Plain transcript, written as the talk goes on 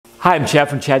Hi, I'm Chad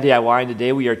from Chad DIY, and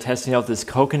today we are testing out this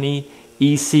Kokoni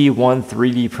EC1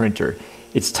 3D printer.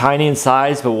 It's tiny in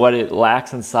size, but what it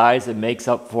lacks in size, it makes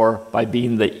up for by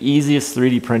being the easiest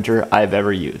 3D printer I've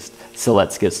ever used. So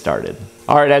let's get started.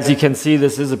 All right, as you can see,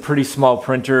 this is a pretty small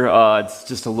printer. It's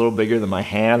just a little bigger than my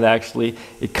hand, actually.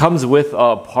 It comes with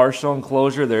a partial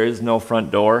enclosure. There is no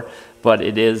front door, but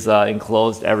it is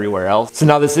enclosed everywhere else. So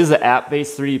now this is an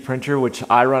app-based 3D printer, which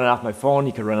I run it off my phone.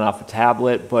 You can run it off a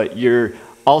tablet, but you're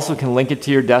also can link it to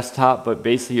your desktop, but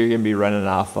basically you're going to be running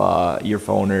off your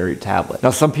phone or your tablet. Now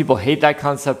some people hate that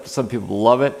concept, some people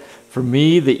love it. For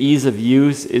me, the ease of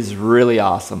use is really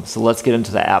awesome. So let's get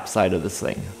into the app side of this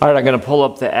thing. All right, I'm going to pull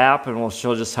up the app and we'll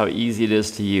show just how easy it is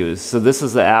to use. So this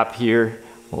is the app here.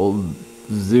 We'll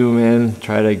zoom in,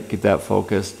 try to get that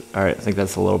focused. All right, I think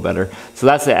that's a little better. So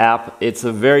that's the app. It's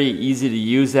a very easy to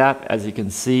use app. As you can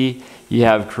see, you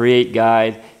have Create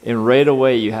Guide, and right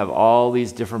away you have all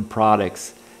these different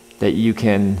products that you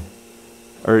can,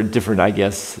 or different, I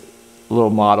guess, little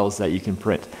models that you can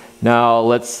print. Now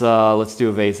let's do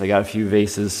a vase. I got a few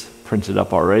vases printed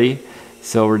up already.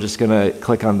 So we're just gonna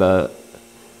click on the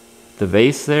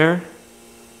vase there,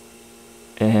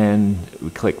 and we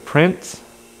click print.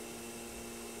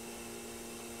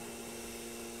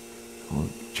 We'll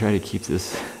try to keep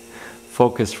this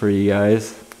focused for you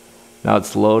guys. Now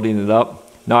it's loading it up.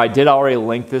 Now I did already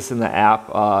link this in the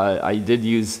app. I did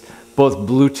use both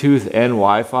Bluetooth and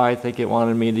Wi-Fi, I think it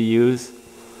wanted me to use.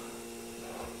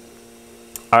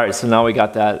 All right, so now we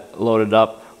got that loaded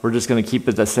up. We're just gonna keep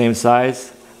it the same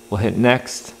size. We'll hit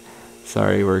next.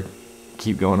 Sorry, we're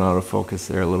keep going out of focus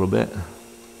there a little bit.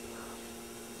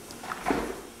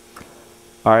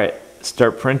 All right,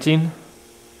 start printing.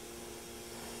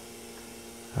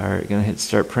 All right, gonna hit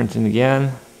start printing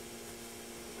again.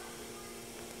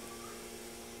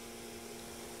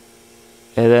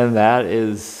 And then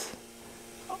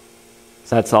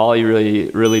that's all you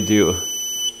really do.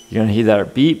 You're gonna hear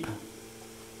that beep.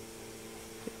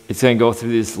 It's gonna go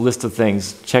through this list of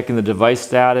things. Checking the device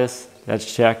status,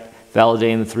 that's checked.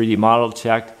 Validating the 3D model,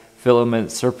 checked.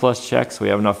 Filament surplus checked, so we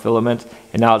have enough filament.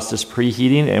 And now it's just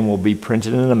preheating and we'll be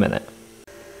printed in a minute.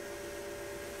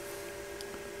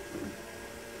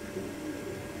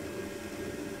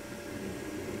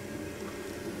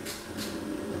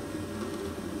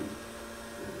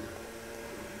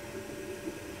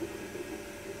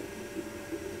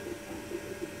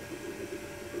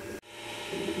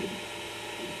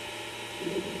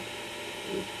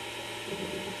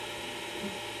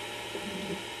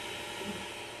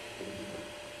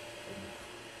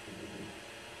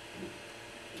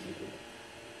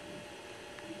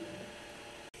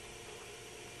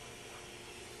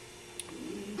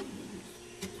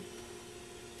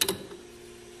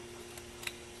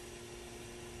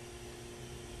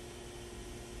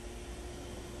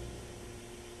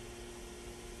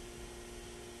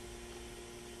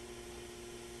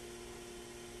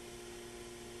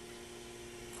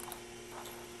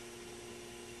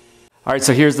 All right,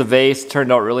 so here's the vase,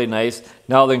 turned out really nice.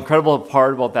 Now the incredible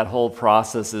part about that whole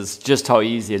process is just how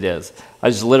easy it is. I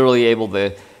was literally able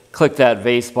to click that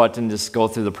vase button, just go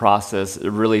through the process.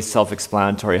 Really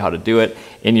self-explanatory how to do it,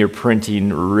 and you're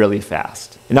printing really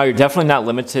fast. And now you're definitely not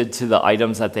limited to the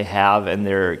items that they have in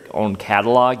their own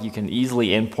catalog. You can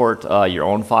easily import your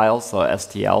own files, so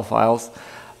STL files.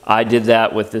 I did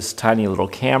that with this tiny little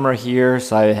camera here,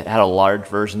 so I had a large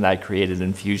version that I created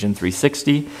in Fusion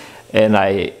 360. And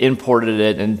I imported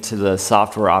it into the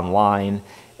software online,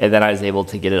 and then I was able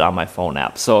to get it on my phone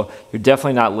app. So you're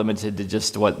definitely not limited to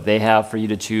just what they have for you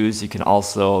to choose. You can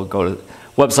also go to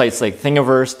websites like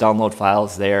Thingiverse, download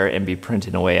files there, and be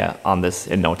printing away on this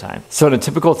in no time. So in a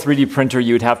typical 3D printer,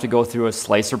 you would have to go through a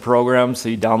slicer program. So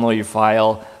you download your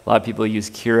file. A lot of people use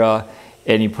Cura,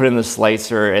 and you put in the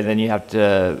slicer, and then you have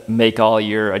to make all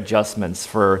your adjustments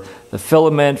for the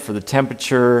filament, for the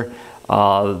temperature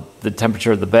of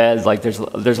the bed. Like there's a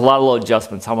lot of little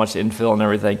adjustments, how much infill and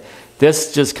everything.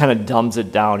 This just kind of dumbs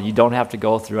it down. You don't have to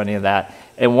go through any of that.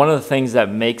 And one of the things that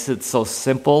makes it so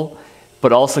simple,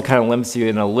 but also kind of limits you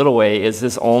in a little way, is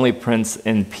this only prints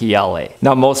in PLA.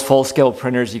 Now most full-scale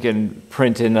printers, you can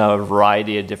print in a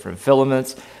variety of different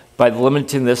filaments. By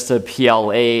limiting this to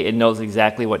PLA, it knows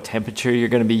exactly what temperature you're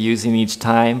going to be using each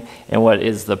time and what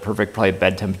is the perfect probably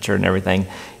bed temperature and everything.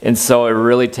 And so it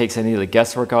really takes any of the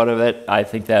guesswork out of it. I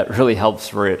think that really helps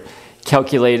for it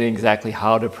calculating exactly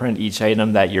how to print each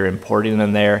item that you're importing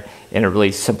in there, and it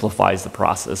really simplifies the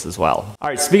process as well. All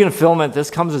right, speaking of filament,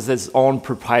 this comes with its own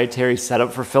proprietary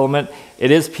setup for filament. It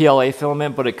is PLA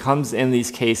filament, but it comes in these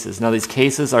cases. Now these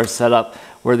cases are set up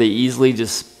where they easily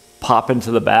just pop into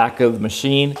the back of the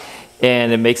machine,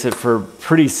 and it makes it for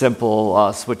pretty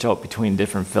simple switch out between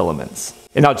different filaments.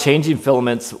 And now changing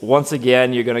filaments, once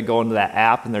again, you're gonna go into that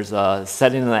app, and there's a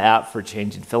setting in the app for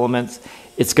changing filaments.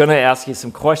 It's gonna ask you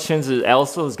some questions. It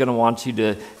also is gonna want you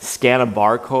to scan a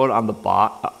barcode on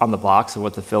the box of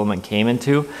what the filament came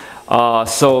into.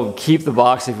 So keep the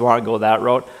box if you wanna go that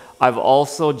route. I've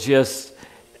also just,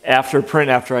 after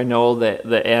I know that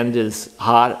the end is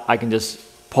hot, I can just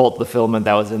pull up the filament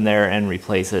that was in there and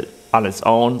replace it on its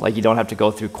own. Like, you don't have to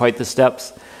go through quite the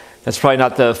steps. That's probably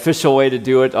not the official way to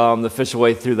do it. The official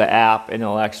way through the app, and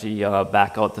it'll actually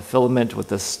back out the filament with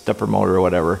the stepper motor or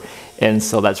whatever. And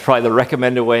so that's probably the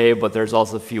recommended way, but there's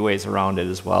also a few ways around it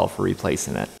as well for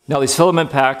replacing it. Now these filament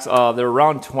packs, they're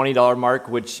around $20 mark,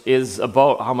 which is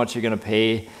about how much you're gonna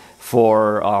pay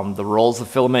for the rolls of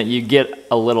filament. You get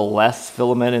a little less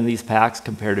filament in these packs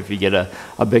compared to if you get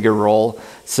a bigger roll.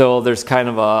 So there's kind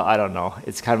of a, I don't know,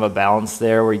 it's kind of a balance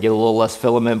there where you get a little less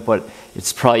filament, but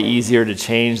it's probably easier to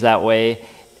change that way.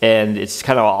 And it's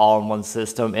kind of an all-in-one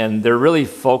system. And they're really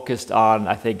focused on,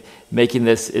 I think, making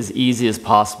this as easy as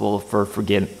possible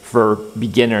for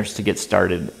beginners to get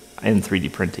started in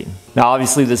 3D printing. Now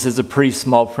obviously this is a pretty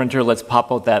small printer. Let's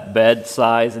pop out that bed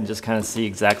size and just kind of see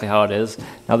exactly how it is.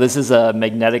 Now this is a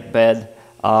magnetic bed.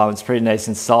 It's pretty nice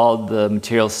and solid. The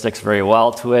material sticks very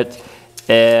well to it.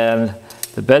 And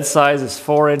the bed size is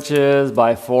 4 inches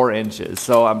by 4 inches.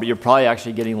 So you're probably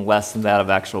actually getting less than that of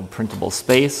actual printable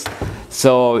space.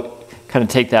 So kind of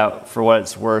take that for what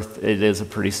it's worth. It is a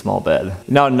pretty small bed.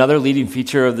 Now another leading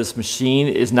feature of this machine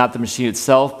is not the machine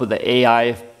itself, but the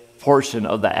AI portion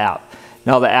of the app.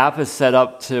 Now the app is set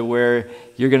up to where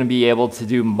you're going to be able to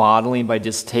do modeling by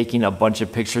just taking a bunch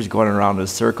of pictures going around in a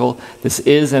circle. This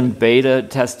is in beta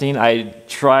testing. I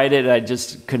tried it, I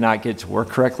just could not get it to work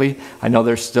correctly. I know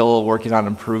they're still working on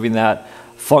improving that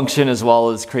function, as well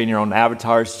as creating your own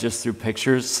avatars just through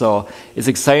pictures. So it's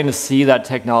exciting to see that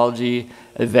technology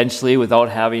eventually without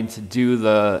having to do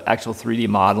the actual 3D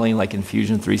modeling like in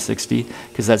Fusion 360,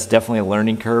 because that's definitely a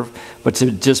learning curve. But to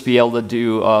just be able to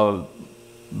do a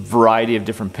variety of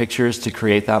different pictures to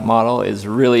create that model is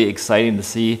really exciting to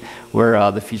see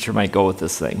where the future might go with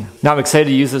this thing. Now I'm excited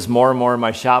to use this more and more in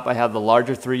my shop. I have the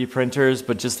larger 3D printers,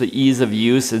 but just the ease of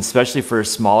use, and especially for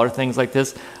smaller things like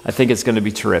this, I think it's going to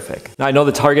be terrific. Now I know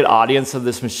the target audience of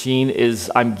this machine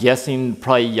is, I'm guessing,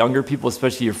 probably younger people,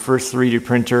 especially your first 3D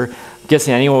printer. I'm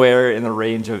guessing anywhere in the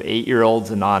range of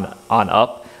 8-year-olds and on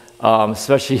up,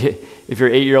 especially if your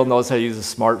 8-year-old knows how to use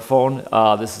a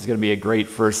smartphone. This is going to be a great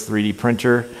first 3D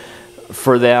printer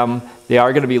for them. They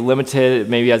are going to be limited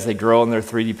maybe as they grow in their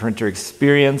 3D printer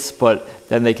experience, but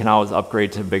then they can always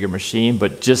upgrade to a bigger machine.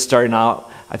 But just starting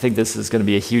out, I think this is going to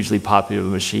be a hugely popular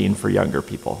machine for younger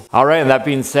people. All right, and that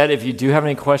being said, if you do have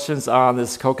any questions on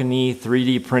this Kokoni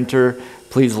 3D printer,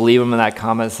 please leave them in that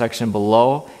comment section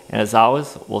below. And as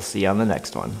always, we'll see you on the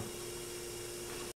next one.